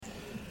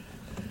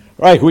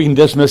All right, we can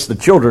dismiss the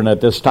children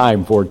at this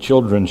time for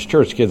Children's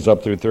Church, kids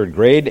up through third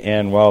grade.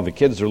 And while the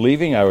kids are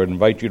leaving, I would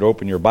invite you to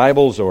open your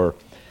Bibles or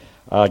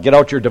get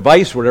out your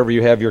device, wherever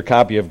you have your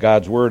copy of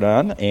God's Word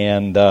on,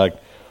 and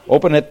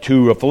open it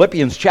to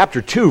Philippians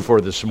chapter 2 for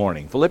this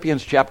morning.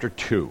 Philippians chapter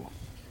 2. We're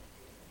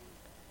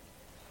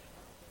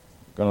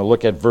going to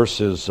look at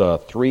verses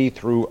 3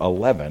 through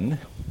 11.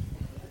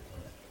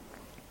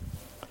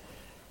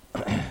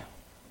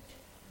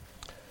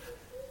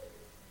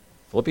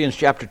 Philippians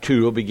chapter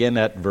 2 will begin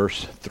at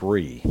verse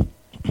 3.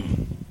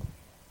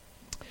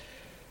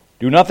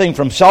 Do nothing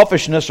from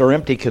selfishness or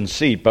empty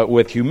conceit, but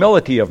with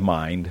humility of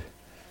mind,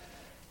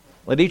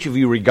 let each of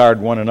you regard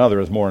one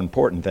another as more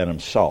important than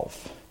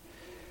himself.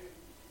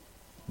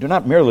 Do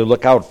not merely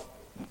look out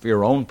for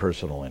your own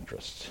personal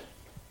interests,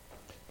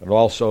 but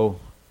also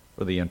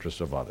for the interests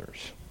of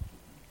others.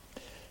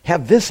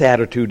 Have this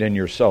attitude in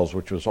yourselves,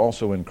 which was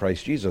also in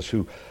Christ Jesus,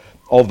 who,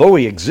 although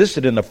he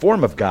existed in the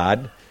form of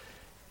God,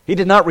 he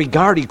did not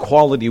regard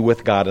equality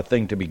with God a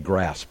thing to be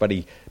grasped, but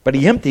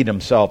he emptied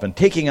himself, and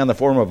taking on the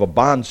form of a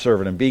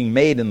bondservant, and being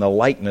made in the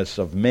likeness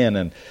of men,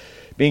 and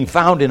being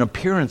found in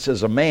appearance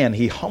as a man,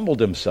 he humbled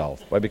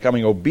himself by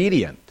becoming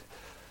obedient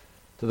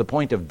to the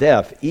point of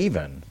death,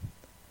 even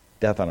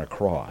death on a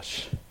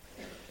cross.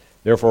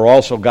 Therefore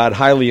also God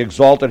highly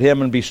exalted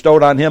him and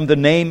bestowed on him the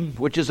name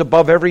which is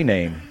above every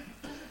name,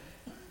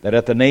 that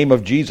at the name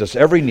of Jesus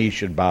every knee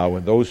should bow,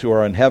 and those who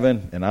are in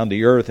heaven and on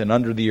the earth and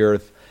under the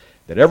earth,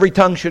 that every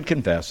tongue should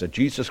confess that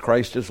Jesus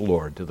Christ is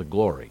Lord, to the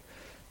glory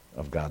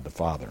of God the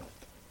Father.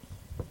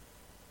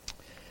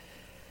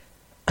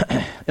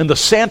 In the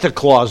Santa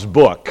Claus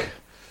book,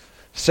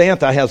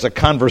 Santa has a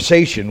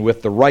conversation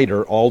with the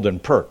writer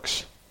Alden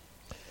Perks.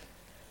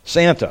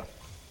 Santa,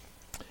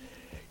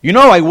 you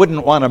know I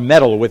wouldn't want to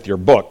meddle with your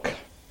book,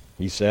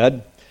 he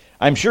said.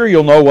 I'm sure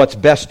you'll know what's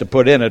best to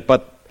put in it,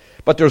 but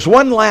there's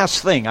one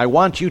last thing I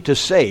want you to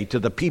say to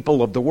the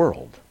people of the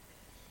world.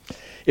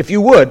 If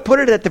you would, put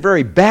it at the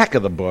very back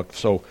of the book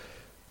so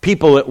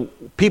people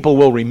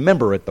will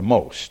remember it the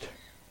most.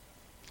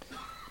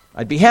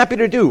 I'd be happy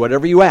to do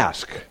whatever you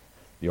ask,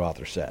 the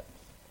author said.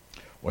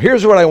 Well,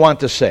 here's what I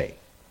want to say,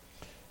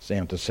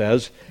 Santa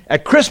says.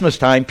 At Christmas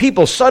time,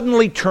 people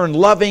suddenly turn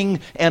loving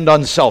and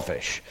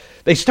unselfish.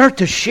 They start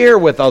to share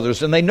with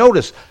others, and they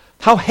notice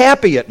how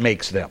happy it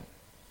makes them.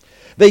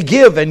 They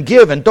give and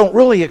don't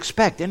really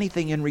expect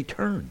anything in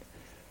return.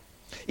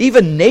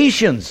 Even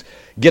nations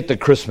get the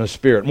Christmas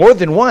spirit. More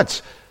than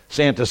once,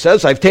 Santa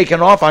says, I've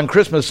taken off on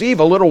Christmas Eve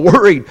a little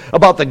worried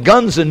about the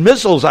guns and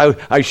missiles I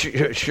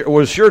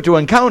was sure to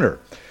encounter,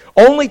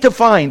 only to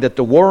find that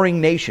the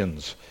warring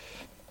nations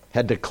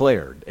had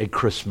declared a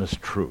Christmas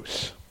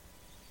truce.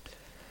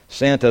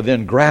 Santa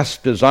then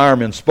grasped his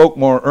arm and spoke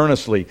more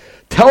earnestly.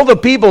 Tell the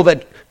people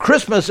that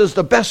Christmas is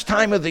the best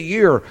time of the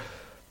year.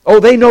 Oh,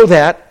 they know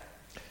that.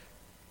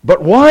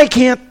 But why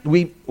can't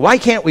we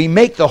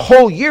make the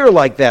whole year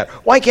like that?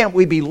 Why can't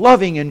we be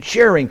loving and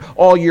sharing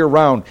all year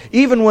round,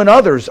 even when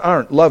others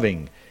aren't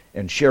loving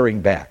and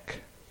sharing back?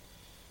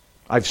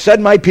 I've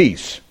said my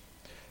piece,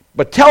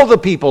 but tell the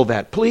people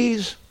that,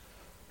 please,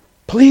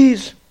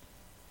 please.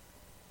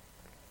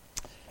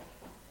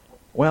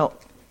 Well,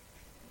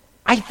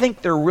 I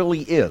think there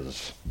really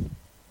is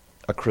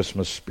a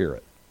Christmas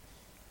spirit.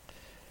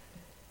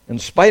 In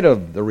spite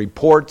of the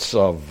reports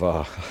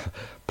of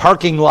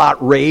parking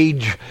lot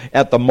rage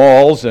at the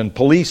malls and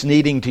police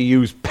needing to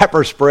use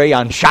pepper spray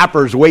on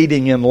shoppers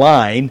waiting in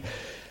line,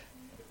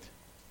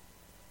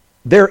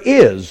 there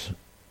is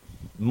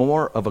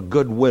more of a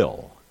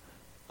goodwill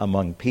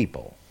among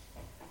people.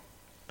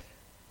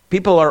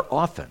 People are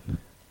often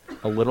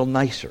a little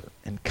nicer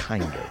and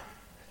kinder.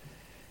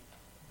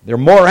 They're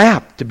more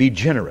apt to be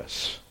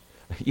generous.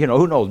 You know,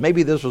 who knows?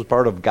 Maybe this was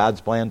part of God's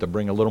plan to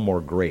bring a little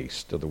more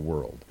grace to the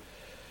world.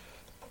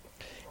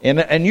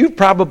 And you've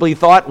probably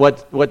thought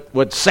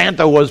what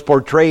Santa was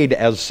portrayed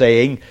as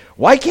saying,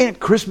 why can't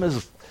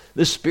Christmas,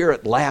 this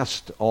spirit,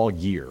 last all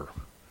year?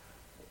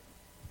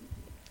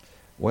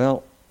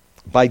 Well,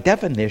 by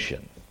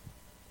definition,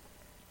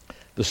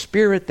 the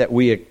spirit that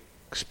we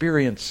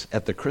experience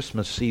at the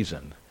Christmas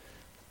season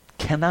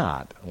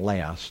cannot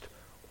last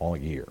all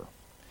year.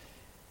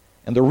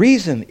 And the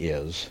reason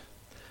is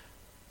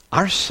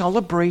our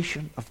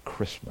celebration of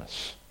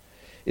Christmas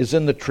is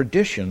in the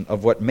tradition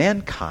of what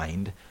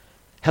mankind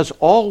has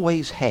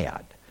always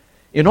had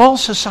in all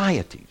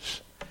societies,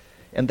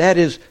 and that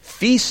is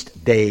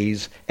feast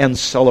days and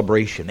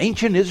celebration.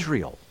 Ancient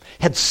Israel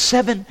had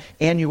 7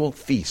 annual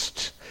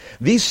feasts.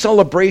 These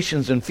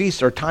celebrations and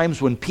feasts are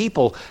times when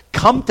people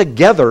come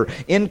together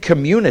in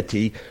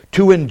community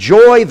to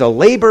enjoy the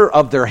labor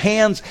of their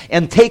hands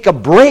and take a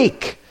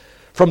break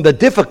from the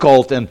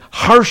difficult and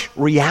harsh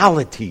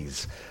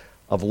realities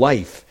of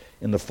life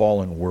in the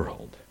fallen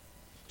world.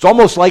 It's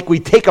almost like we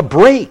take a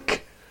break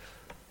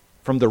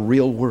from the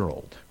real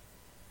world.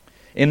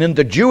 And in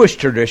the Jewish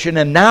tradition,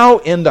 and now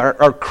in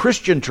our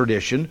Christian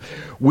tradition,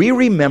 we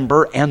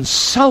remember and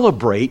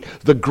celebrate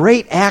the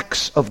great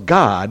acts of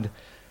God,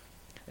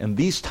 and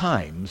these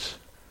times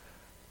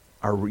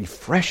are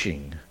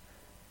refreshing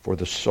for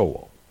the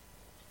soul.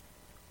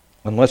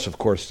 Unless, of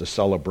course, the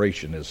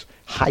celebration is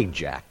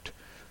hijacked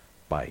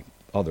by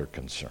other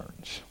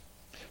concerns.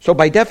 So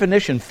by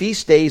definition,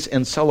 feast days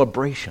and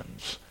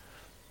celebrations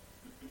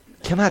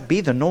cannot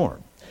be the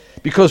norm.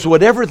 Because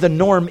whatever the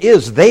norm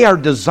is, they are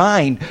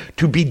designed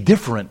to be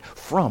different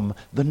from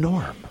the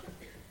norm.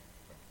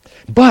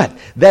 But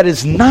that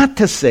is not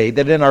to say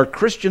that in our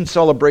Christian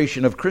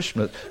celebration of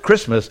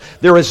Christmas,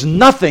 there is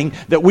nothing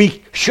that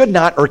we should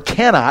not or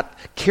cannot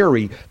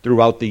carry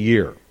throughout the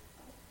year.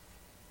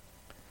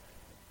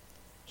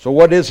 So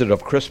what is it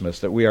of Christmas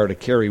that we are to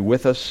carry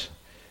with us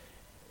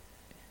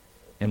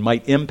and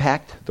might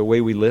impact the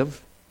way we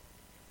live?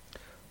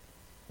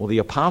 Well, the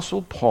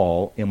Apostle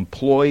Paul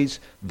employs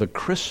the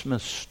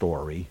Christmas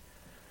story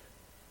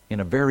in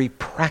a very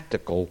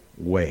practical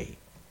way.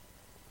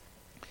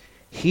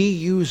 He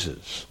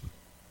uses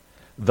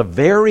the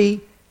very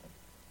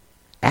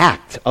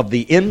act of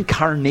the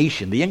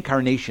incarnation. The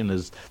incarnation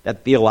is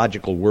that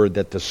theological word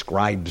that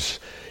describes,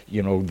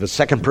 the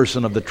second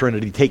person of the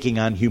Trinity taking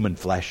on human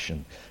flesh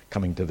and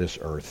coming to this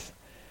earth.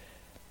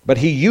 But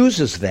he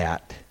uses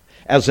that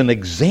as an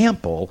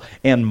example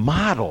and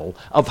model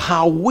of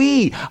how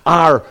we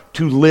are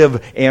to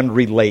live and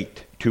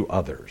relate to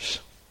others.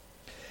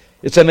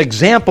 It's an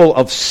example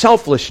of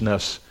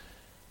selflessness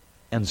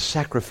and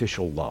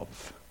sacrificial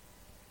love.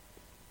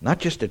 Not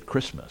just at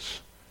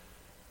Christmas,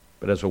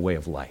 but as a way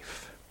of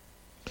life.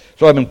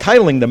 So I'm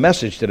entitling the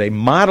message today,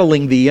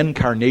 Modeling the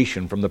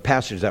Incarnation, from the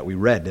passage that we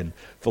read in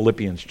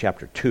Philippians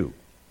chapter 2,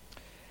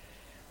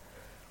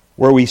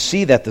 where we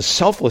see that the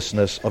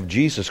selflessness of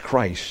Jesus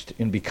Christ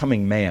in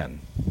becoming man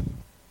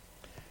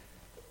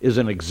is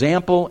an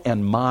example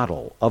and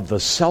model of the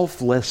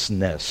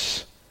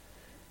selflessness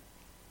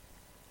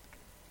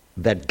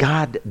that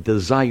God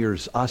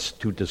desires us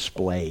to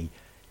display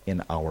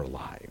in our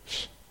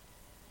lives.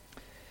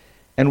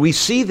 And we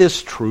see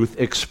this truth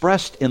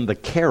expressed in the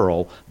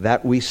carol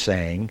that we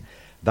sang,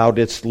 Thou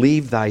Didst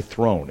Leave Thy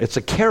Throne. It's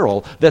a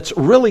carol that's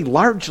really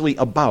largely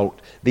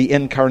about the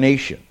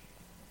incarnation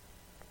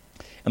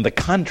and the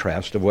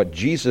contrast of what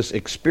Jesus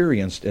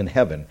experienced in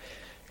heaven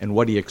and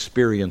what he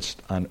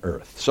experienced on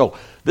earth. So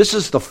this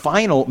is the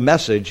final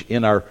message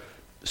in our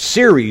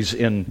series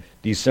in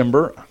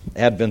December,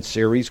 Advent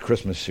series,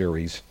 Christmas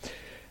series,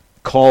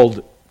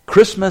 called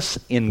Christmas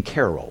in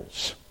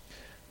Carols,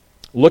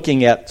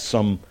 looking at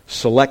some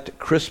select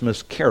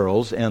Christmas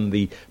carols and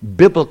the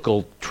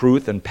biblical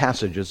truth and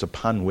passages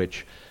upon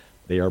which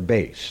they are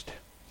based.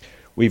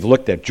 We've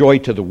looked at Joy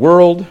to the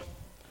World,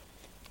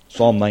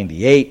 Psalm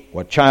 98,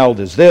 What Child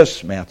Is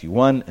This? Matthew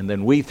 1, and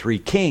then We Three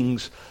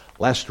Kings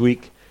last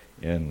week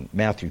in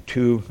Matthew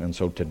 2, and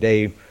so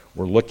today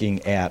we're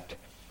looking at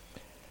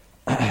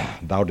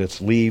Thou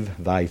Didst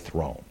Leave Thy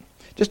Throne.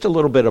 Just a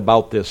little bit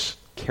about this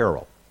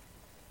carol.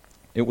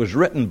 It was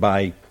written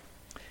by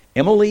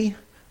Emily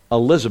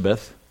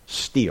Elizabeth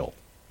Steele.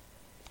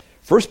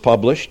 First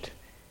published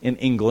in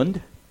England,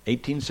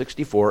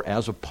 1864,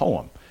 as a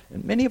poem.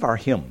 And many of our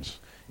hymns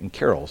and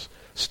carols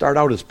start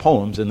out as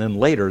poems, and then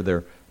later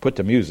they're put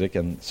to music,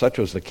 and such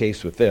was the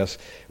case with this.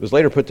 It was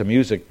later put to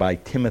music by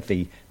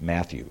Timothy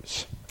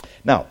Matthews.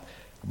 Now,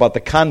 about the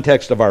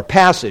context of our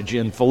passage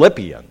in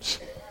Philippians.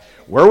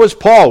 Where was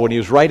Paul when he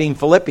was writing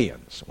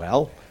Philippians?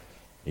 Well,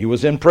 he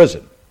was in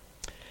prison.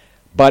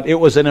 But it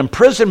was an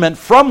imprisonment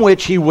from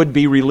which he would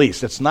be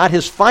released. It's not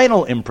his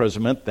final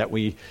imprisonment that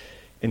we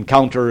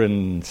encounter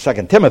in 2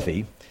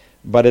 Timothy,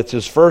 but it's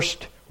his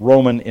first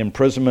Roman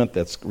imprisonment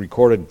that's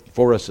recorded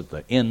for us at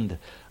the end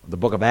of the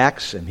book of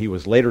Acts, and he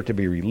was later to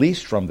be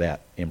released from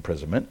that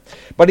imprisonment.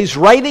 But he's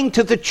writing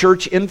to the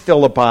church in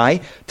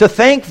Philippi to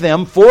thank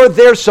them for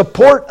their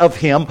support of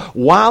him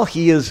while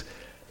he is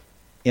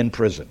in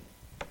prison.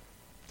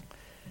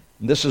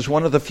 And this is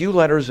one of the few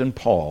letters in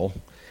Paul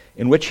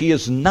in which he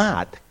is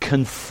not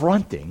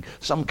confronting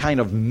some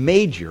kind of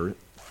major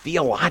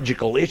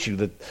theological issue,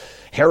 that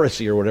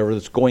heresy or whatever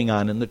that's going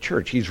on in the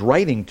church. He's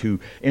writing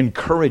to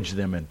encourage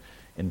them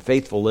in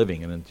faithful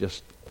living, and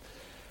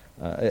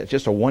it's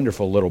just a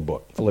wonderful little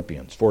book,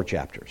 Philippians, 4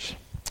 chapters.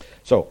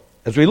 So,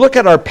 as we look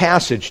at our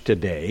passage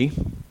today,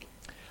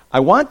 I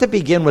want to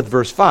begin with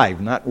verse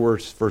 5, not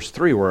verse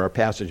 3 where our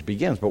passage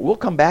begins, but we'll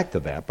come back to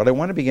that. But I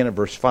want to begin at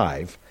verse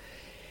 5.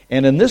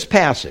 And in this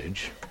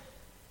passage,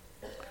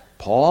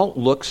 Paul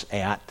looks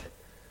at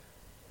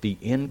the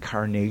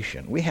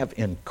incarnation. We have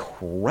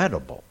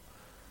incredible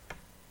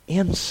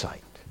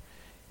insight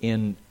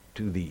into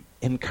the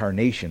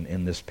incarnation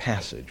in this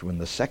passage when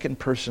the second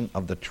person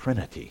of the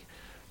Trinity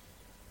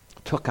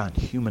took on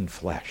human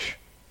flesh.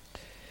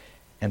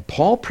 And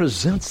Paul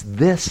presents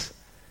this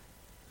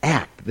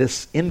act,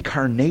 this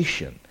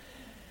incarnation,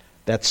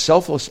 that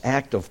selfless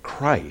act of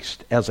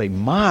Christ, as a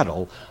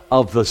model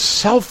of the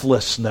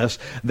selflessness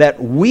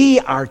that we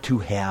are to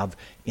have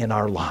in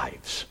our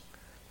lives.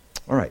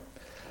 All right,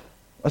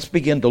 let's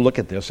begin to look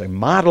at this, a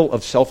model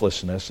of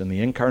selflessness in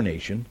the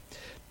incarnation.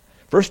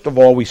 First of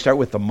all, we start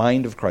with the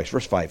mind of Christ.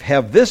 Verse 5,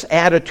 have this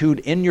attitude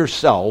in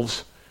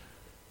yourselves,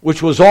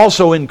 which was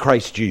also in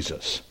Christ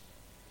Jesus.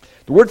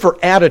 The word for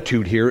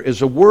attitude here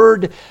is a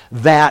word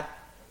that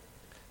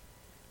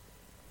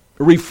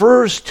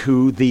refers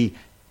to the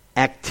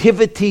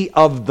activity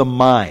of the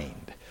mind.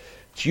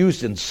 It's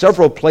used in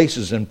several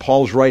places in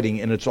Paul's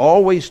writing, and it's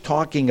always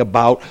talking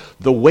about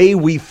the way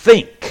we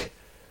think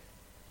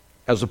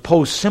as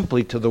opposed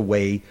simply to the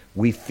way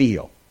we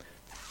feel.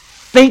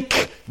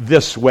 Think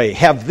this way.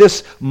 Have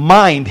this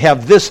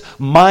mindset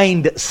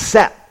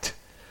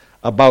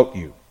about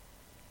you.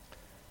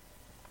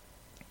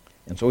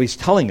 And so he's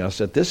telling us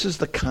that this is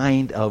the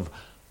kind of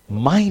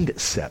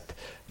mindset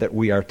that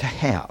we are to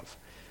have.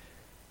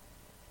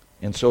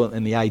 And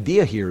the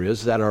idea here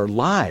is that our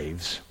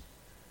lives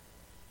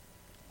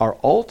are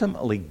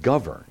ultimately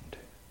governed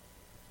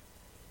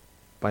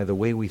by the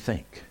way we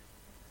think.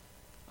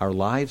 Our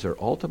lives are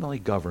ultimately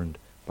governed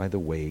by the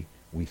way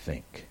we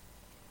think.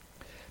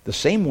 The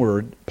same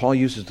word, Paul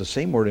uses the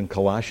same word in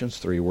Colossians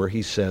 3 where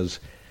he says,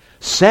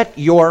 set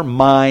your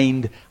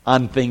mind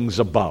on things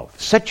above.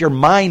 Set your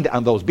mind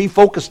on those. Be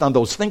focused on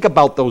those. Think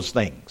about those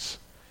things,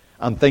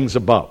 on things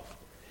above.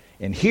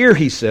 And here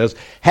he says,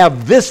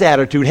 have this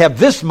attitude, have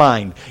this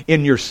mind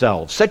in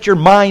yourselves. Set your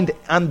mind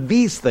on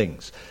these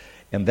things.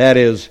 And that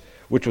is,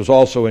 which was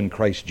also in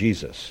Christ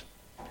Jesus.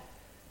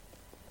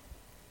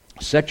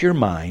 Set your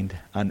mind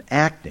on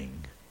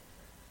acting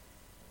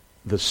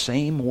the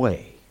same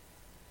way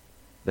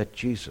that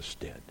Jesus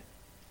did.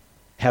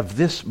 Have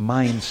this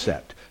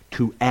mindset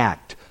to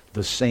act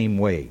the same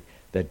way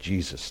that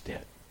Jesus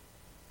did.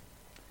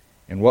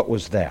 And what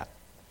was that?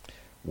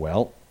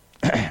 Well,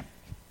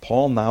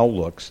 Paul now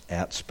looks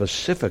at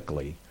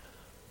specifically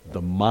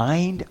the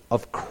mind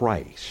of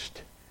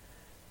Christ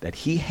that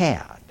he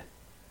had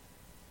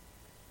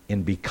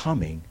in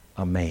becoming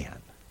a man.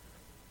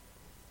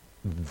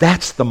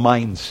 That's the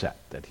mindset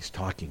that he's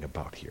talking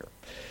about here.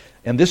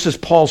 And this is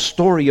Paul's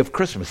story of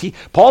Christmas.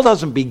 Paul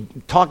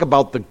doesn't talk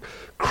about the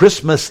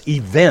Christmas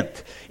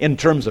event in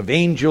terms of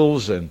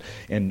angels and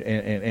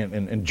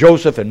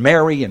Joseph and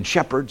Mary and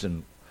shepherds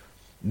and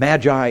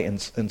magi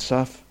and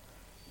stuff.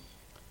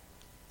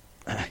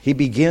 He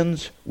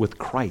begins with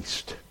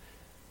Christ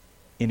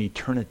in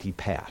eternity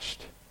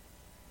past.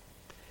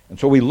 And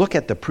so we look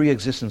at the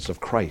preexistence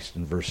of Christ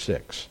in verse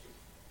 6.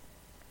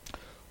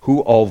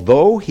 Who,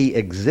 although he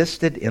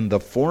existed in the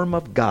form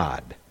of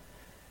God,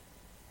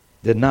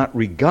 did not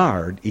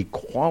regard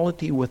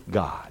equality with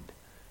God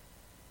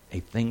a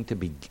thing to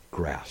be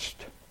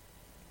grasped.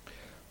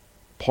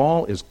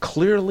 Paul is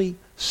clearly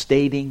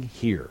stating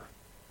here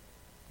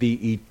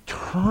the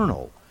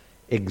eternal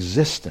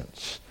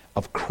existence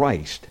of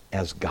Christ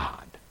as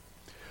God.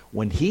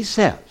 When he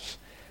says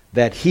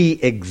that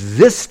he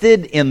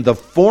existed in the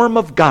form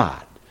of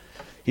God,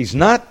 he's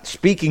not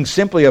speaking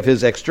simply of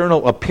his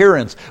external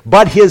appearance,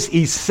 but his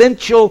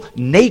essential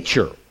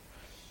nature.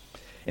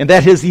 And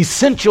that his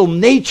essential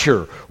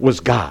nature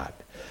was God.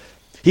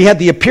 He had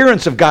the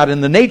appearance of God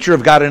and the nature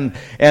of God,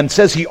 and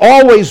says he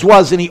always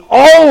was, and he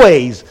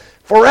always,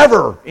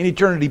 forever, in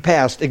eternity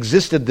past,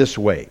 existed this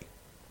way.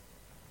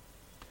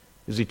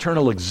 His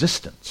eternal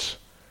existence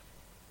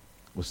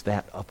was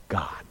that of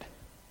God.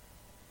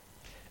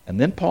 And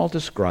then Paul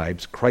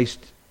describes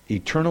Christ's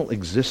eternal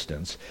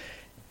existence,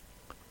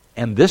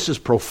 and this is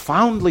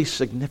profoundly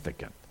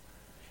significant,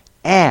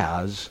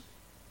 as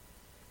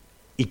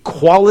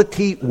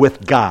equality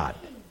with God.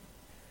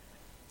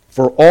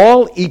 For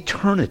all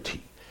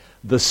eternity,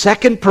 the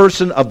second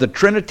person of the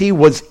Trinity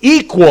was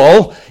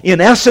equal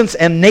in essence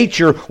and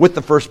nature with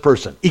the first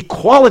person.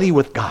 Equality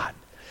with God.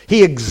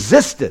 He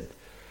existed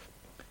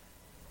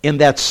in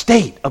that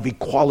state of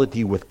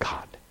equality with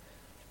God.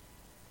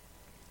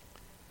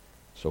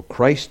 So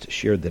Christ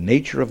shared the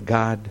nature of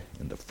God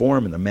and the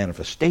form and the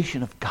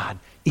manifestation of God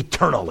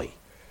eternally.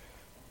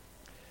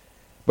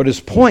 But his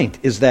point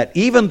is that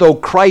even though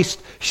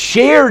Christ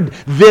shared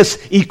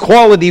this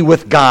equality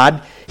with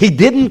God, he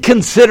didn't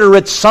consider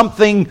it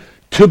something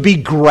to be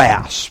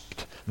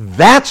grasped.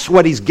 That's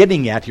what he's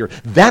getting at here.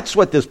 That's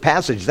what this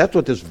passage, that's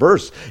what this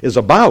verse is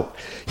about.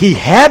 He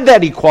had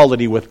that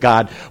equality with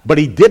God, but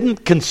he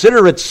didn't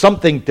consider it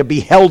something to be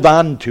held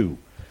on to.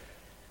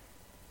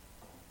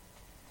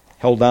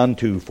 Held on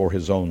to for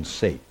his own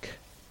sake.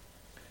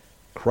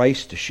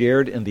 Christ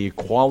shared in the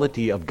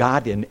equality of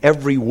God in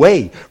every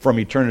way from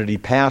eternity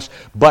past,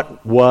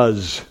 but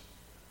was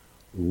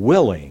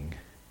willing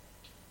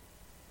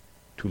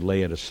to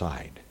lay it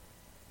aside.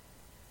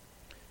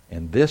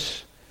 And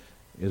this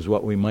is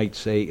what we might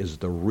say is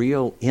the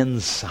real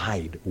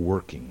inside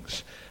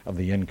workings of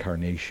the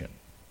incarnation.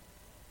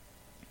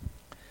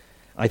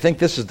 I think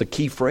this is the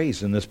key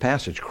phrase in this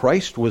passage.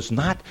 Christ was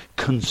not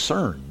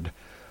concerned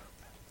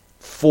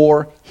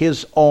for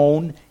his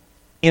own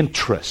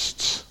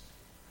interests.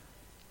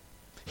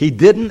 He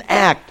didn't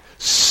act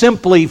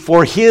simply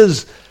for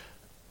his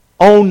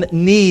own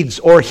needs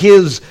or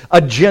his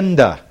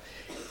agenda.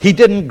 He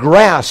didn't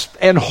grasp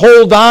and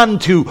hold on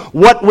to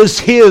what was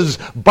his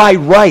by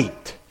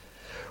right,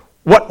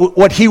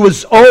 what he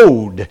was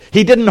owed.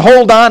 He didn't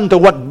hold on to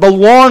what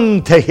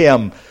belonged to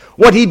him,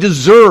 what he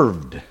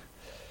deserved.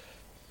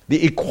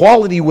 The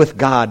equality with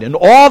God and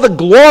all the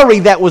glory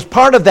that was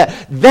part of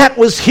that, that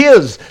was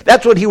his.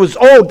 That's what he was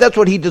owed. That's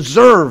what he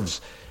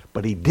deserves.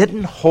 But he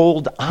didn't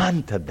hold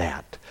on to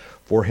that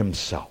for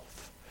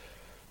himself.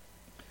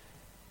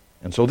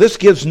 And so this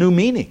gives new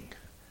meaning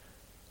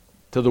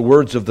to the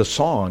words of the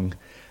song,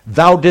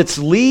 "Thou didst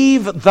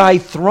leave thy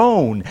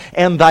throne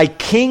and thy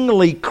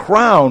kingly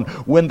crown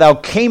when thou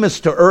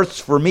camest to earth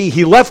for me."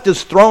 He left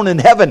his throne in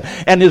heaven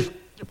and his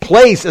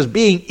place as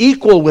being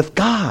equal with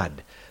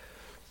God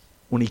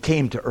when he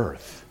came to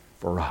earth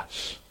for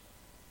us.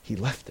 He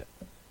left it.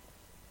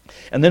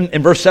 And then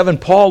in verse 7,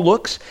 Paul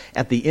looks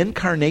at the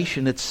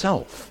incarnation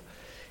itself.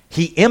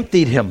 He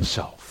emptied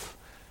himself,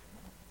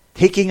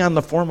 taking on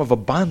the form of a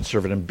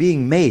bondservant and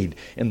being made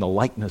in the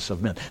likeness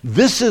of men.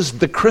 This is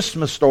the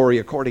Christmas story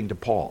according to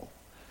Paul.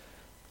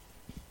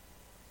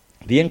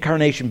 The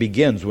incarnation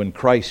begins when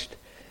Christ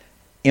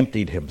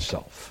emptied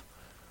himself.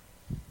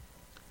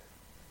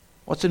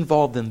 What's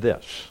involved in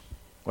this?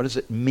 What does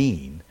it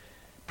mean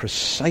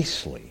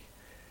precisely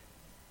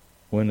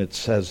when it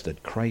says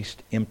that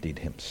Christ emptied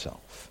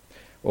himself?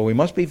 Well, we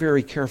must be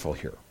very careful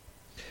here.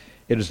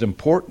 It is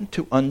important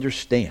to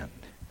understand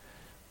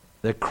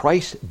that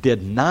Christ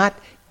did not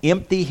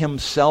empty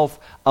himself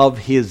of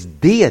his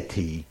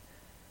deity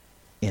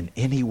in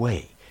any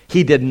way.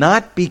 He did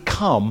not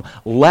become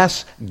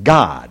less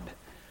God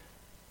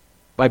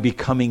by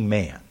becoming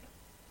man.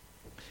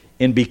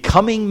 In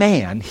becoming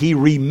man, he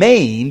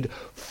remained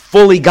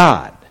fully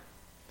God.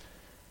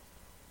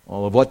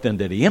 Well, of what then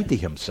did he empty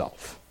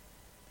himself?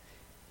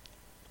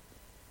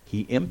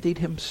 He emptied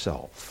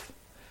himself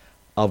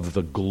of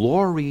the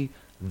glory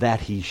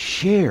that he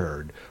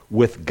shared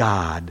with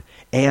God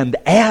and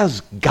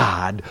as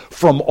God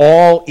from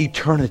all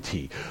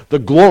eternity. The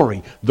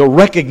glory, the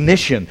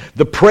recognition,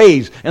 the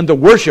praise, and the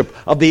worship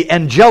of the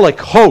angelic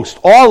host,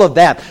 all of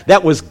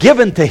that was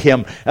given to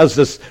him as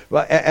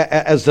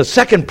the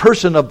second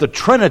person of the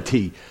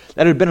Trinity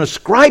that had been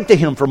ascribed to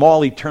him from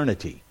all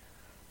eternity.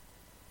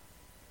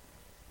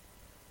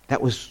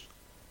 That is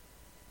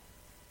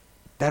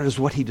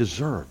what he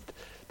deserved.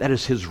 That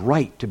is his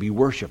right to be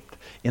worshipped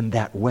in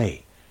that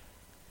way.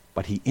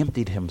 But he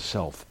emptied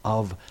himself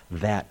of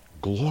that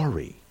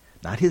glory,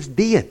 not his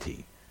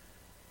deity,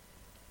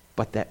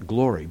 but that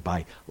glory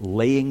by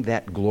laying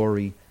that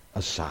glory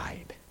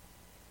aside.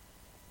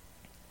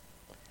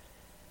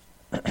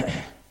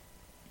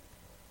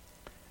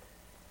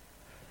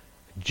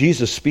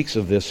 Jesus speaks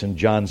of this in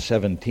John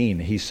 17.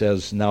 He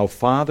says, "Now,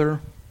 Father,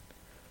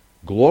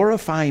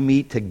 glorify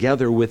me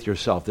together with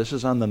yourself." This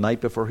is on the night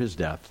before his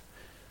death.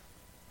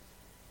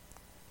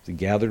 He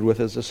gathered with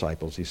his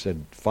disciples. He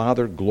said,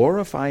 "Father,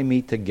 glorify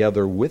me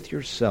together with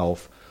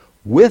yourself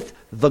with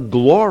the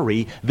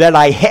glory that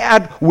I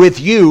had with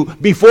you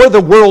before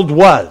the world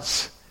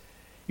was."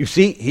 You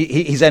see,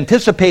 he's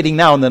anticipating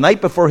now, on the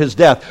night before his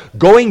death,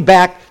 going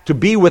back to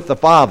be with the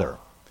Father.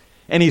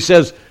 And he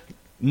says,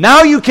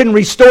 now you can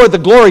restore the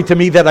glory to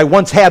me that I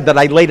once had, that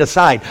I laid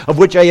aside, of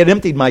which I had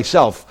emptied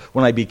myself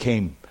when I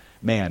became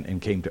man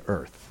and came to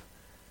earth.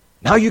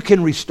 Now you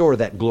can restore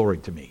that glory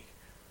to me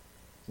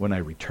when I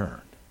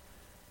return.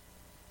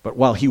 But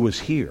while he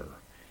was here,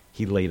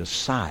 he laid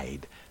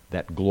aside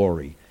that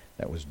glory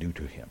that was due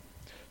to him.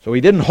 So he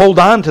didn't hold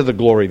on to the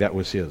glory that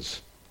was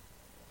his.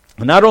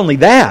 And not only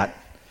that,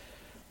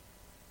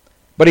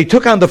 but he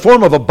took on the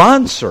form of a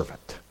bondservant.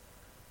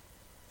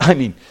 I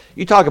mean,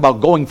 you talk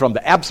about going from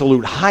the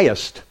absolute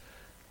highest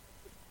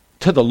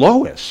to the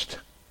lowest.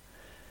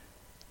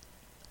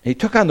 He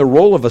took on the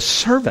role of a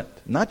servant,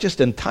 not just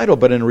in title,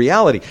 but in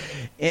reality.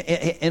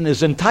 In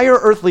his entire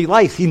earthly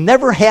life, he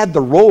never had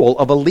the role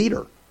of a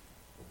leader.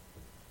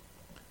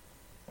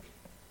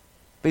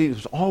 But he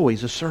was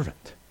always a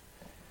servant.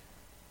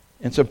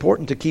 And it's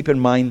important to keep in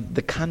mind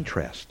the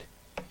contrast.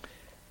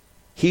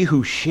 He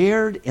who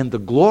shared in the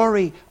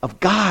glory of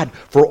God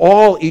for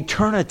all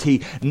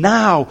eternity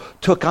now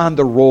took on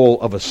the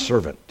role of a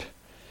servant,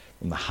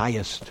 from the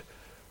highest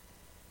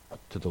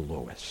to the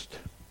lowest.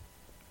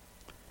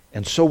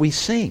 And so we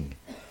sing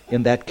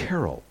in that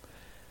carol,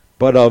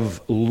 "But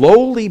of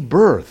lowly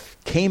birth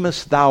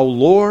camest thou,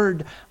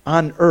 Lord,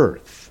 on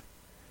earth,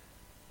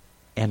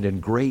 and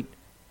in great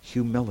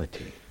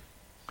humility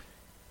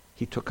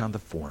he took on the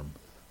form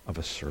of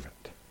a servant."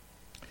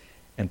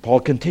 And Paul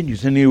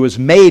continues, "And he was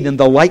made in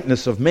the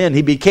likeness of men."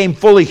 He became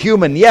fully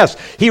human. Yes,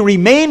 he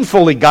remained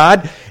fully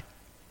God,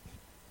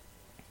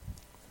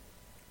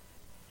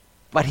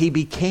 but he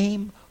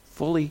became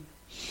fully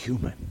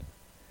human.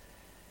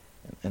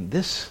 And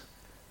this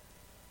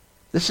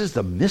is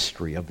the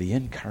mystery of the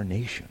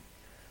incarnation.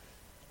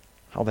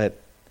 How that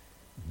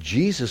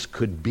Jesus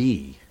could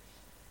be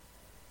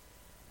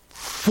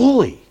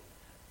fully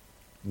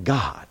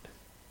God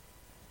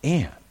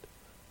and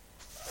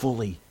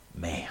fully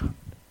man.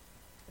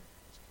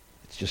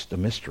 It's just a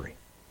mystery.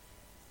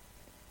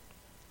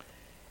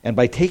 And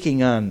by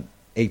taking on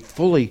a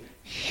fully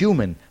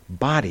human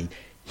body,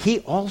 he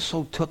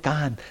also took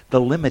on the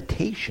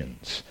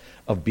limitations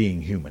of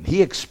being human.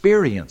 He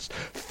experienced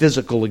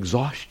physical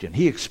exhaustion.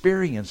 He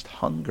experienced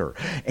hunger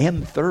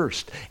and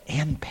thirst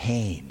and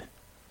pain.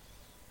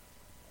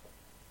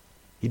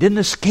 He didn't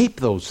escape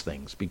those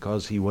things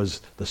because he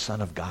was the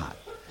Son of God.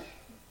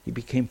 He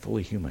became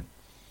fully human.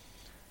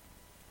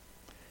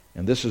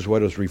 And this is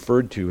what is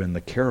referred to in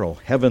the carol.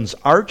 Heaven's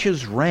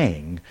arches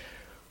rang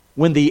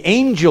when the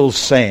angels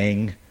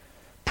sang,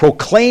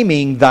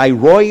 proclaiming thy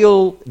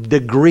royal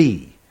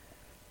degree.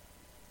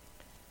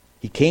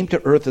 He came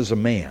to earth as a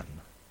man,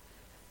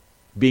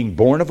 being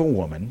born of a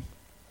woman.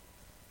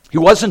 He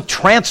wasn't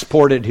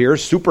transported here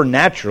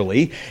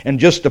supernaturally and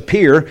just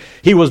appear.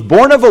 He was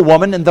born of a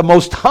woman in the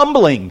most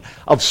humbling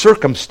of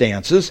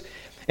circumstances.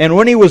 And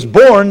when he was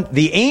born,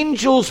 the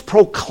angels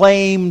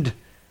proclaimed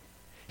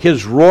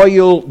his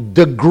royal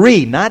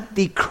degree, not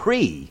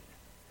decree,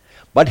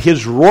 but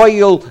his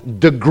royal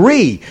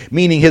degree,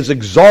 meaning his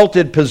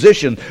exalted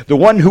position. The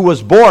one who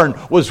was born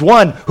was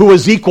one who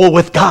was equal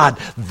with God.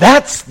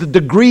 That's the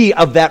degree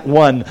of that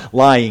one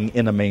lying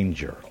in a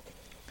manger,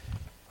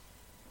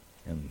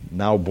 and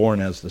now born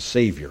as the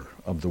Savior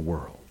of the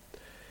world.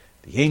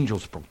 The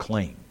angels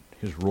proclaimed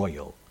his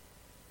royal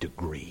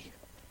degree.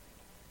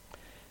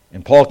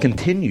 And Paul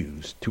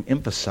continues to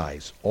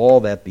emphasize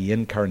all that the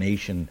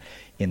incarnation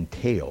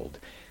entailed.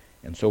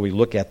 And so we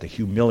look at the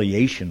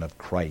humiliation of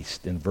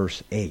Christ in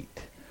verse 8.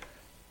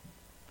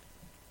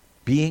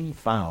 Being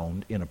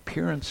found in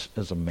appearance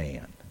as a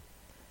man,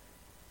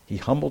 he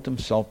humbled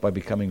himself by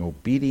becoming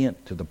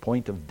obedient to the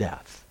point of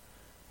death,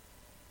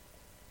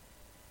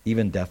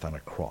 even death on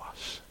a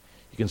cross.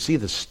 You can see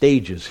the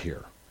stages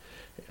here.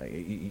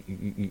 He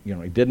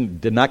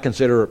did not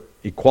consider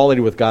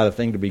equality with God a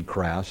thing to be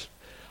grasped,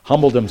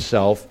 humbled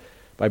himself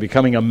by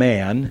becoming a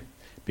man,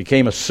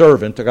 became a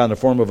servant, took on the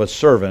form of a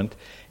servant,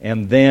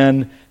 and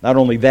then not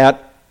only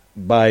that,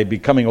 by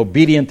becoming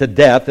obedient to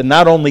death, and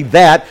not only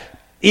that,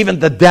 even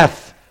the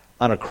death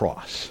on a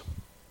cross.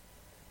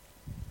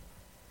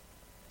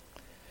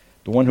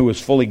 The one who was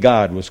fully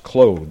God was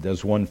clothed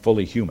as one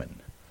fully human.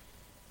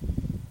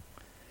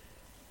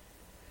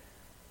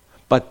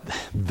 But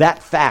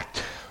that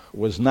fact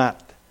was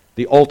not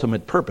the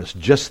ultimate purpose,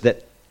 just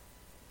that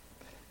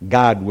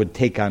God would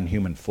take on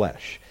human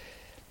flesh.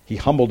 He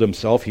humbled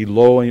himself, he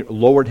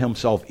lowered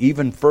himself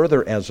even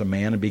further as a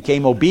man and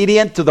became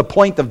obedient to the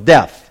point of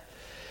death.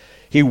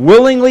 He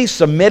willingly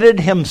submitted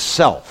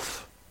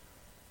himself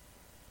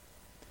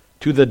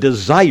to the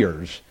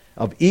desires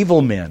of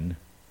evil men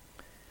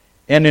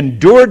and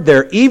endured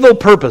their evil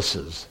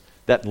purposes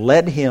that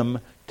led him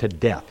to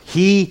death.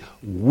 He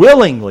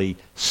willingly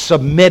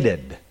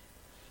submitted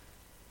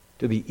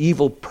to the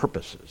evil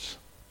purposes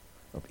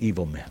of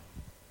evil men.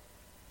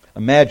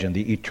 Imagine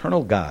the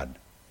eternal God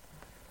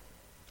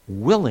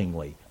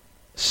willingly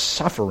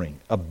suffering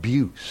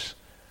abuse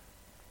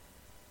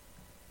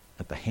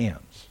at the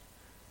hands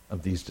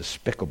of these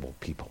despicable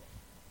people.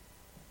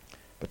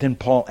 But then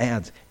Paul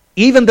adds,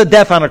 even the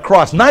death on a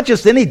cross, not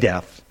just any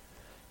death,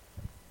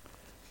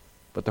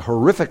 but the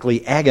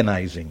horrifically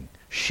agonizing,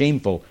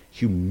 shameful,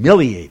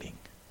 humiliating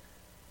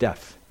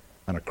death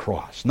on a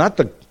cross. Not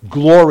the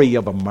glory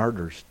of a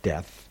martyr's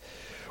death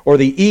or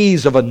the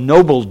ease of a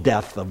noble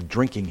death of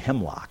drinking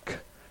hemlock,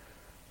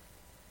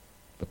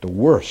 but the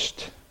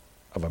worst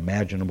of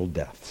imaginable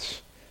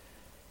deaths.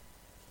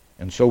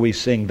 And so we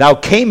sing, Thou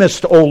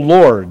camest, O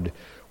Lord,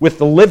 with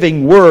the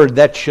living word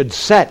that should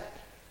set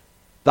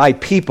thy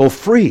people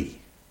free.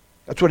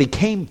 That's what he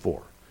came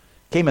for.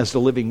 He came as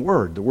the living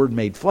word, the word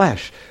made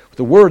flesh,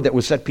 the word that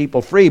would set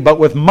people free. But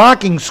with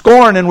mocking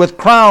scorn and with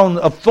crown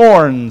of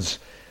thorns,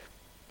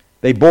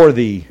 they bore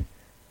thee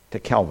to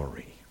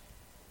Calvary.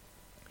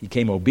 He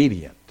came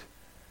obedient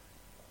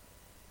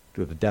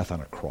to the death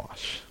on a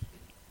cross.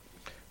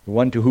 The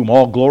one to whom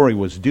all glory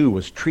was due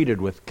was treated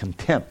with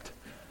contempt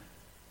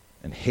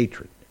and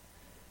hatred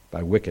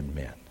by wicked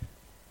men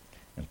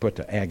and put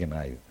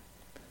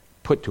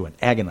to an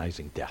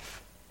agonizing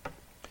death.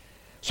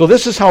 So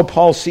this is how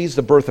Paul sees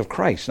the birth of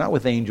Christ, not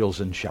with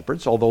angels and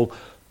shepherds, although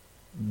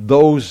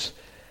those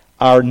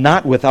are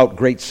not without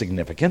great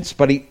significance,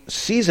 but he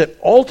sees it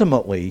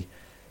ultimately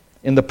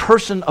in the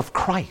person of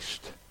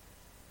Christ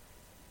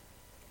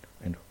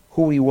and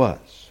who he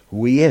was,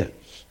 who he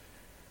is,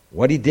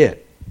 what he did,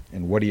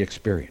 and what he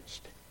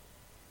experienced.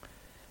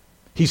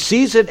 He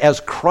sees it as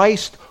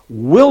Christ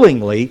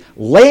willingly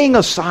laying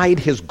aside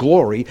his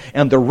glory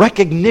and the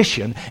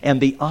recognition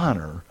and the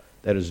honor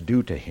that is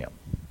due to him,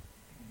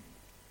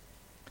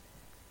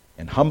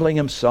 and humbling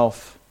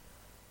himself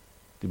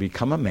to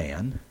become a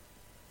man,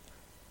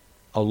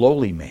 a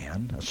lowly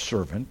man, a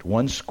servant,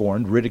 one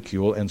scorned,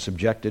 ridiculed, and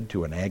subjected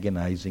to an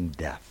agonizing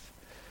death.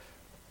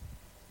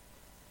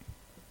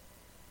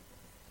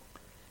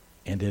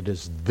 And it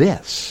is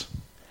this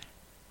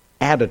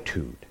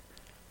attitude,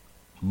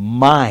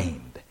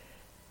 mind,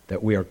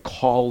 that we are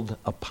called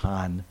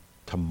upon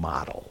to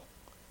model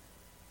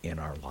in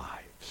our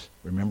lives.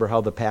 Remember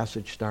how the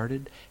passage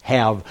started?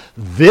 Have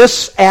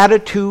this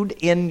attitude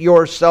in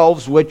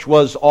yourselves, which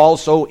was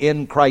also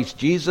in Christ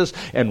Jesus.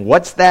 And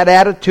what's that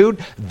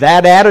attitude?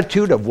 That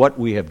attitude of what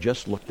we have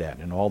just looked at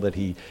and all that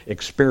he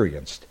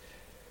experienced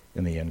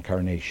in the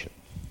incarnation.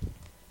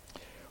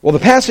 Well, the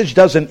passage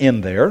doesn't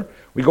end there.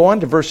 We go on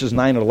to verses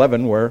 9 and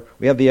 11 where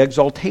we have the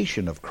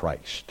exaltation of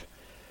Christ.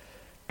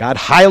 God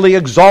highly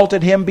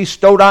exalted him,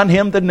 bestowed on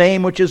him the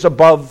name which is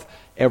above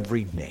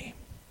every name.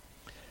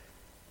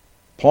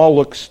 Paul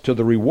looks to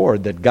the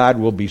reward that God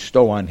will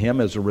bestow on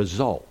him as a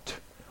result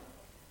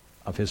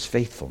of his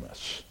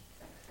faithfulness.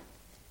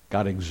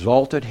 God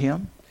exalted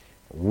him,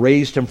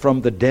 raised him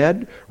from the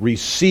dead,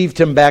 received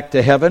him back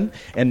to heaven,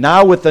 and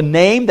now with a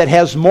name that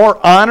has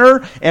more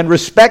honor and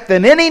respect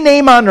than any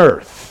name on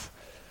earth.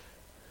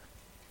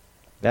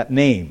 That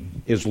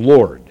name is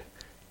Lord.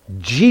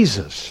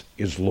 Jesus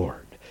is Lord.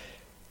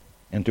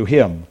 And to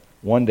him,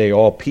 one day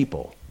all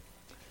people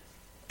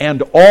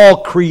and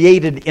all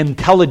created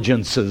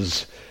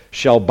intelligences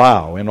shall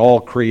bow, and all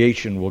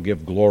creation will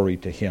give glory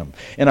to him.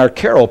 And our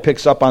carol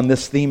picks up on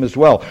this theme as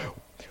well.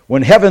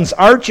 When heaven's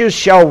arches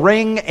shall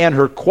ring and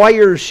her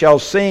choirs shall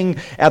sing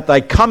at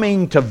thy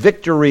coming to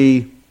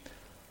victory,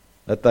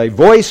 let thy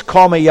voice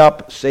call me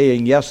up,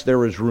 saying, yes,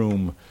 there is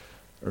room.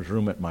 There's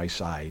room at my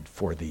side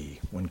for thee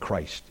when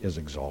Christ is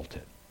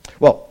exalted.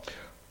 Well,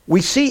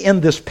 we see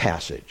in this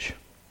passage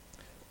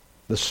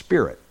the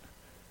spirit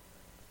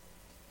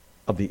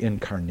of the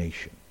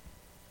incarnation.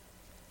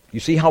 You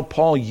see how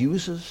Paul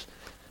uses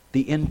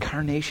the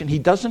incarnation? He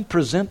doesn't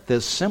present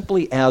this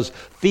simply as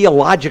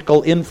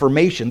theological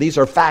information. These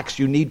are facts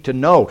you need to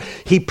know.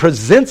 He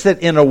presents it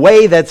in a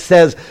way that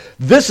says,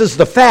 this is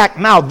the fact,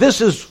 now this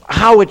is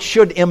how it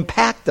should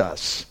impact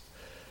us.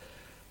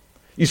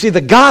 You see,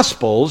 the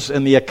Gospels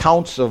and the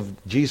accounts of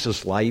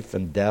Jesus' life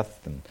and death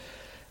and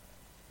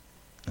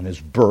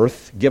his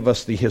birth give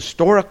us the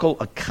historical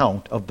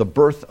account of the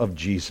birth of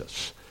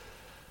Jesus.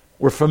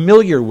 We're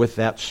familiar with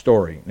that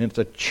story. And it's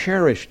a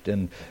cherished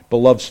and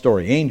beloved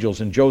story. Angels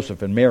and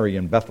Joseph and Mary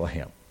in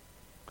Bethlehem.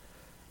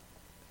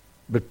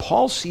 But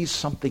Paul sees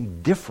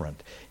something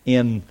different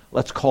in,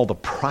 let's call, the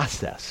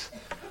process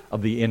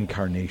of the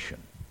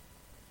incarnation.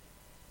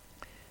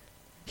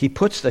 He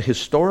puts the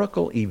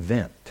historical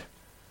event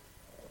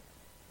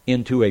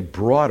into a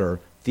broader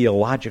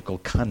theological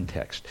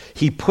context.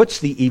 He puts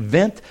the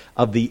event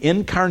of the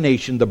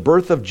incarnation, the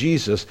birth of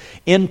Jesus,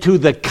 into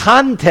the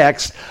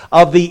context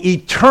of the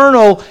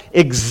eternal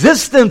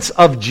existence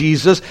of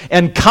Jesus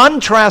and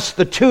contrasts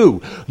the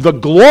two, the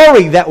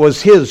glory that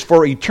was his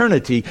for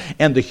eternity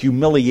and the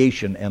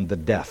humiliation and the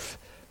death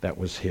that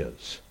was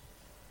his.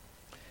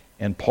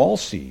 And Paul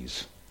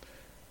sees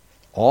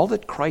all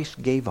that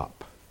Christ gave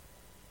up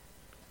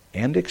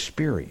and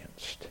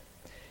experienced.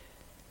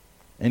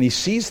 And he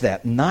sees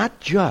that not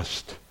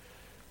just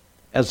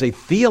as a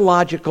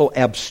theological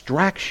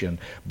abstraction,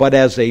 but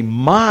as a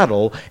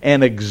model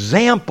and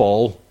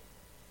example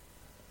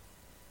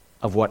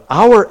of what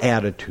our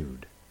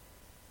attitude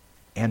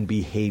and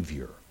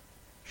behavior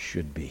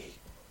should be.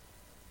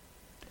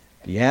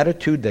 The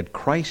attitude that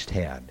Christ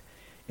had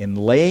in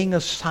laying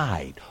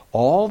aside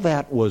all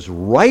that was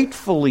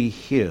rightfully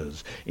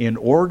his in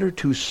order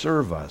to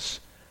serve us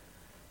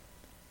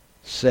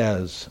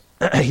says,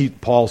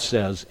 Paul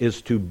says,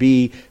 is to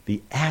be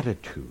the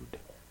attitude,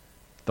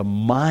 the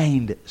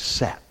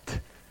mindset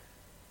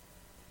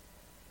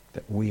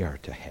that we are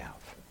to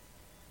have.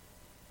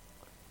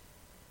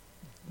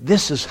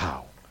 This is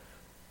how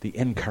the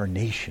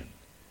incarnation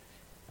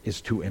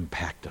is to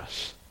impact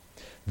us.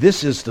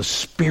 This is the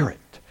spirit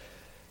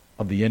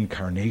of the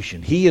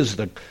incarnation. He is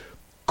the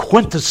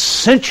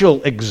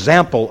quintessential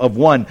example of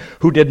one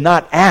who did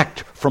not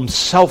act from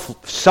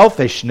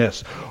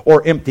selfishness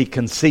or empty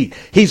conceit.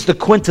 He's the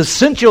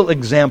quintessential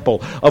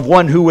example of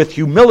one who with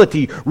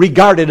humility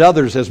regarded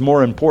others as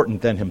more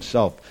important than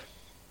himself.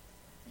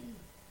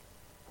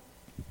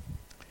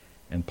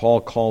 And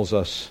Paul calls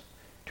us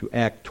to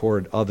act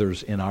toward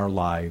others in our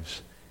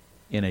lives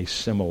in a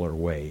similar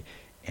way.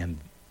 And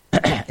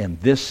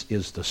this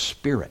is the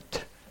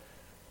spirit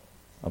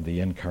of the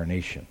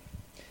incarnation.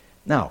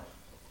 Now,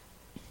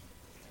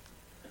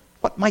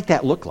 what might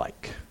that look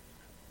like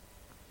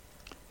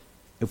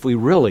if we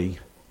really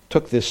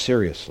took this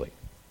seriously?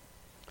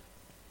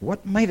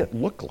 What might it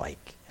look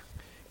like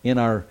in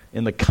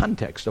the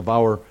context of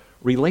our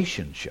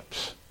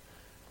relationships?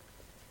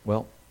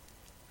 Well,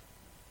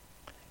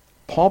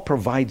 Paul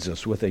provides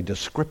us with a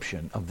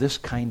description of this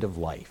kind of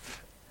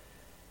life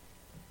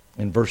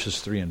in verses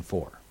 3 and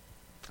 4.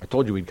 I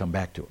told you we'd come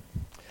back to it.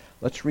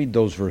 Let's read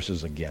those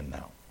verses again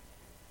now.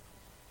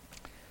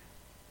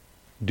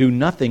 Do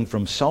nothing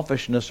from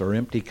selfishness or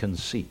empty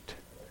conceit,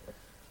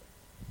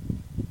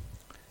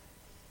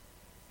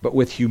 but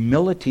with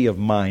humility of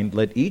mind,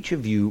 let each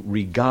of you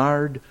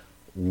regard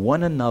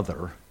one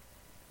another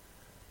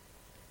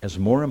as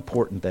more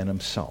important than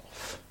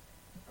himself.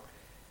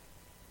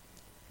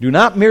 Do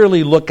not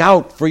merely look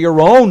out for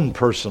your own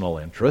personal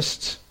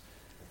interests,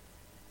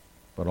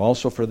 but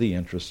also for the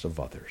interests of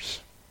others.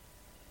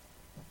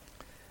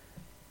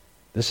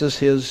 This is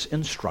his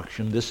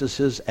instruction, this is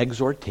his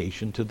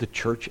exhortation to the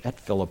church at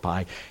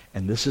Philippi,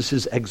 and this is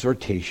his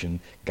exhortation,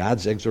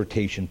 God's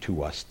exhortation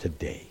to us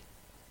today.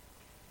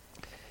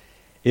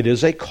 It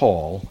is a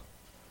call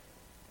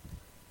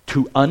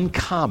to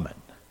uncommon,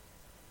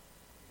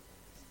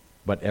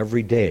 but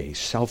everyday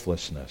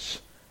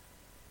selflessness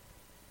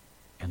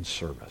and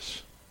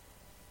service.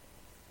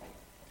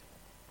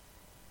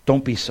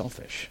 Don't be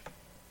selfish.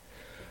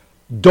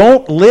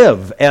 Don't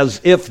live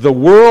as if the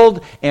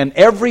world and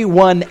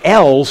everyone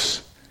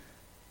else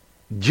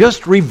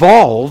just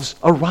revolves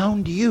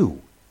around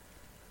you.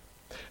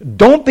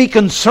 Don't be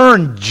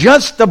concerned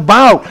just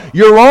about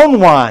your own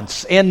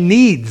wants and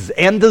needs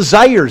and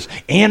desires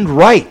and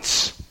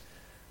rights,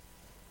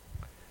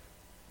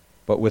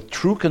 but with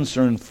true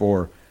concern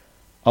for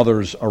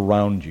others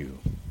around you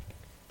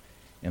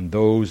and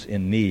those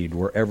in need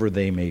wherever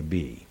they may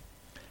be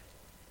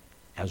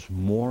as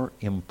more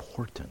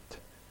important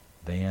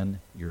than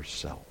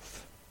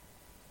yourself.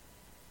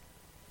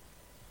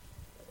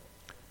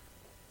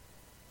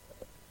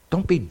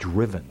 Don't be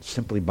driven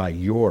simply by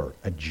your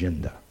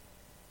agenda,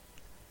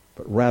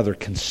 but rather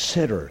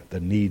consider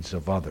the needs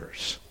of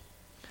others.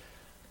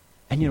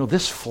 And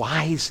this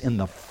flies in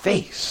the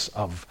face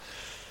of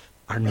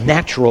our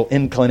natural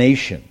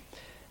inclination.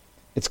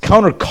 It's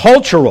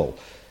countercultural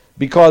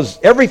because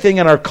everything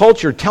in our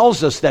culture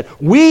tells us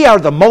that we are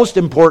the most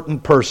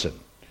important person.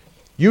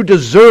 You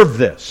deserve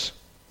this.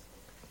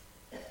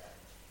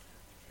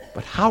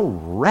 But how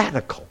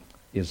radical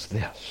is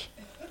this?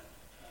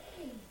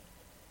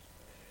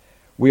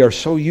 We are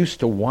so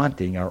used to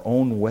wanting our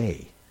own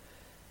way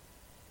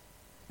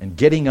and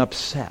getting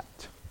upset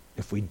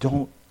if we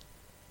don't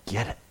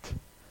get it.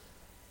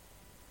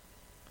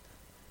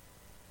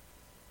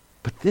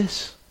 But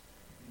this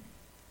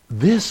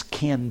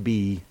can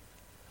be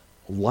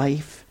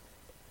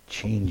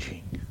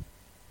life-changing.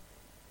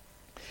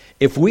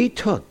 If we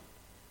took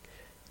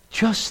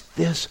just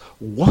this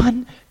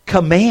one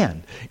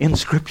command in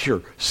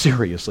Scripture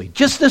seriously,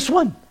 just this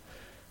one,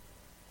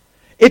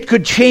 it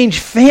could change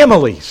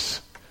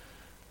families.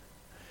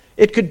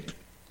 It could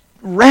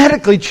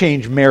radically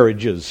change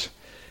marriages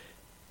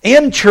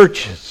and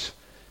churches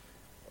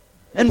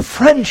and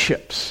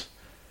friendships.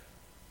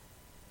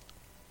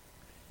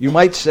 You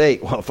might say,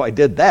 well, if I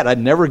did that, I'd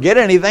never get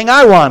anything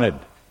I wanted.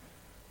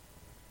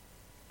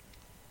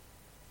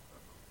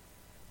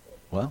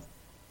 Well,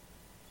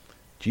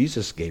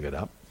 Jesus gave it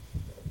up,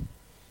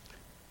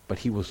 but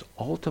he was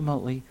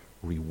ultimately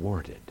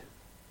rewarded.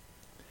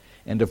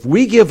 And if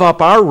we give up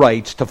our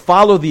rights to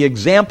follow the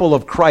example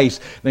of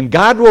Christ, then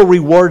God will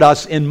reward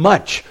us in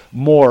much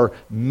more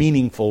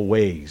meaningful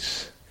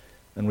ways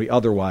than we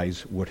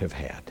otherwise would have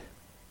had.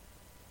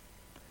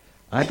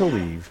 I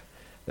believe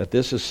that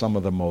this is some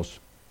of the most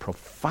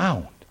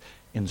profound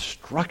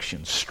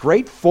instruction,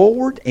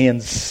 straightforward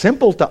and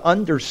simple to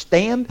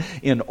understand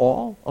in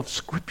all of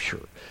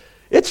Scripture.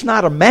 It's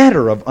not a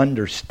matter of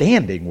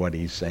understanding what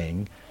he's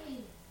saying.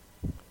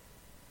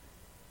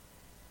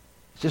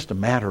 It's just a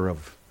matter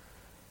of,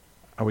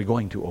 are we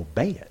going to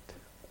obey it?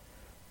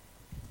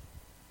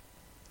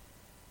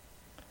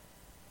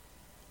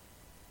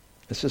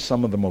 This is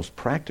some of the most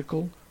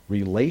practical,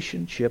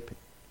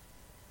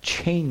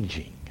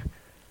 relationship-changing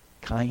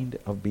kind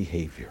of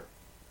behavior.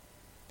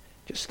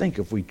 Just think,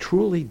 if we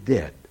truly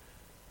did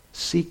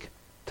seek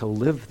to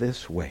live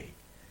this way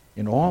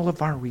in all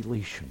of our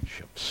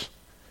relationships,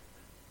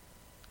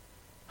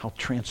 how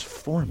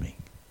transforming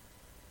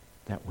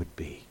that would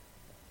be.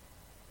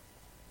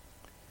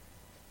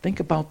 Think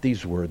about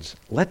these words.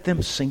 Let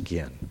them sink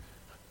in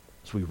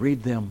as we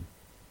read them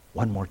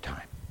one more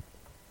time.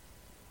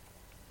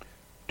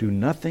 Do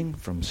nothing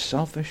from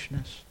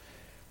selfishness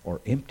or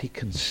empty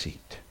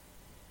conceit,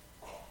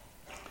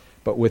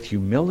 but with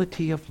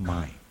humility of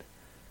mind,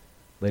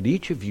 let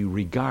each of you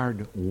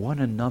regard one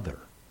another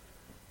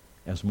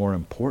as more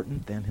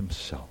important than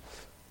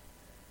himself.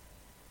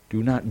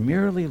 Do not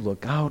merely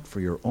look out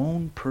for your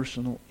own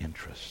personal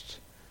interests,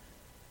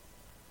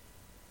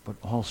 but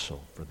also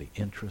for the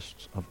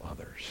interests of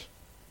others.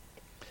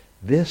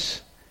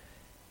 This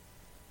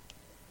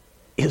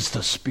is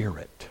the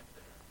spirit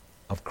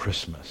of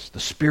Christmas, the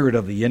spirit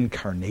of the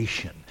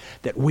incarnation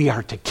that we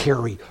are to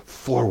carry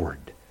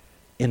forward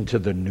into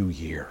the new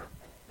year.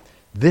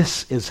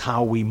 This is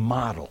how we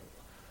model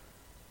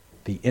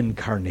the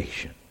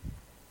incarnation.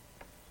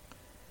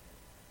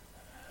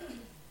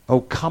 Oh,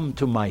 come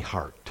to my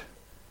heart,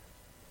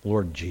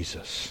 Lord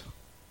Jesus.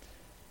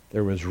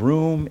 There is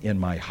room in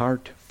my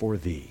heart for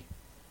thee.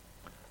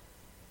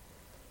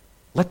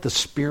 Let the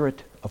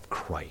Spirit of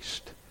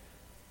Christ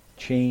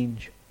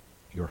change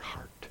your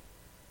heart,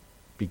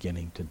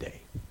 beginning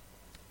today.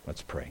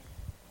 Let's pray.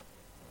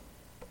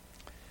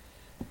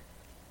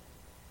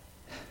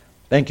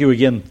 Thank you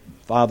again,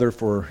 Father,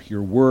 for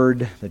your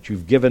word that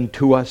you've given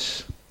to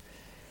us.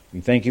 We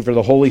thank you for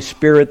the Holy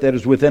Spirit that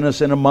is within us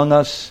and among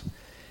us.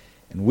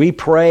 And we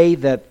pray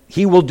that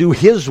he will do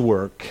his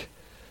work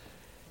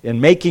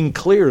in making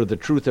clear the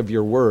truth of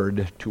your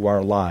word to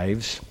our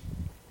lives.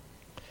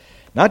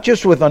 Not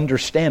just with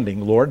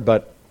understanding, Lord,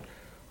 but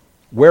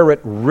where it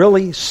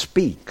really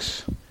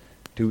speaks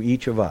to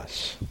each of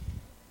us.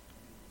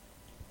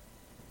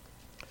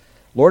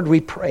 Lord, we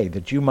pray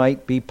that you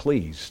might be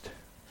pleased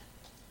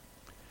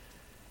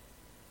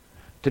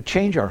to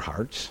change our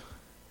hearts,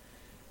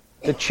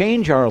 to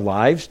change our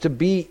lives, to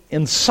be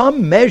in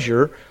some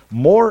measure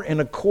more in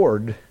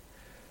accord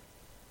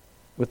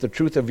with the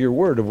truth of your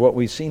word, of what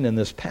we've seen in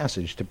this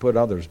passage, to put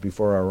others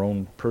before our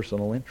own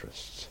personal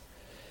interests.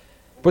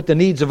 Put the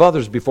needs of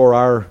others before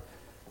our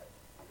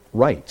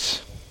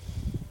rights,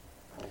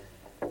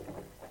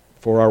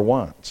 for our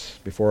wants,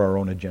 before our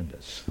own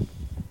agendas.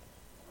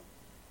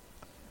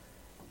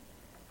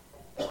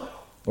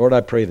 Lord,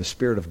 I pray the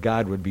Spirit of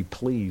God would be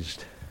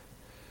pleased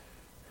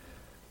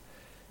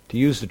to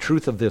use the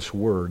truth of this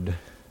word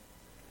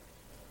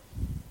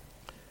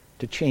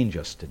to change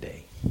us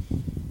today.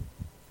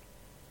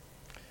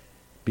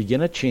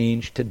 Begin a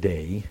change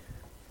today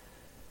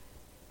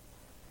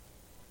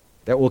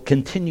that will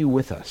continue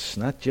with us,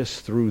 not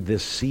just through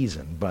this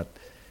season, but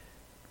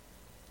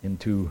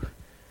into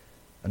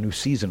a new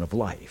season of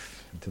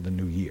life, into the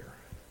new year.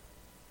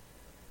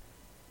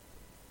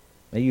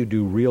 May you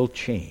do real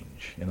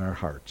change in our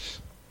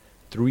hearts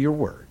through your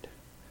word.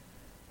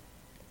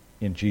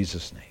 In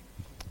Jesus' name,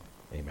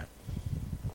 amen.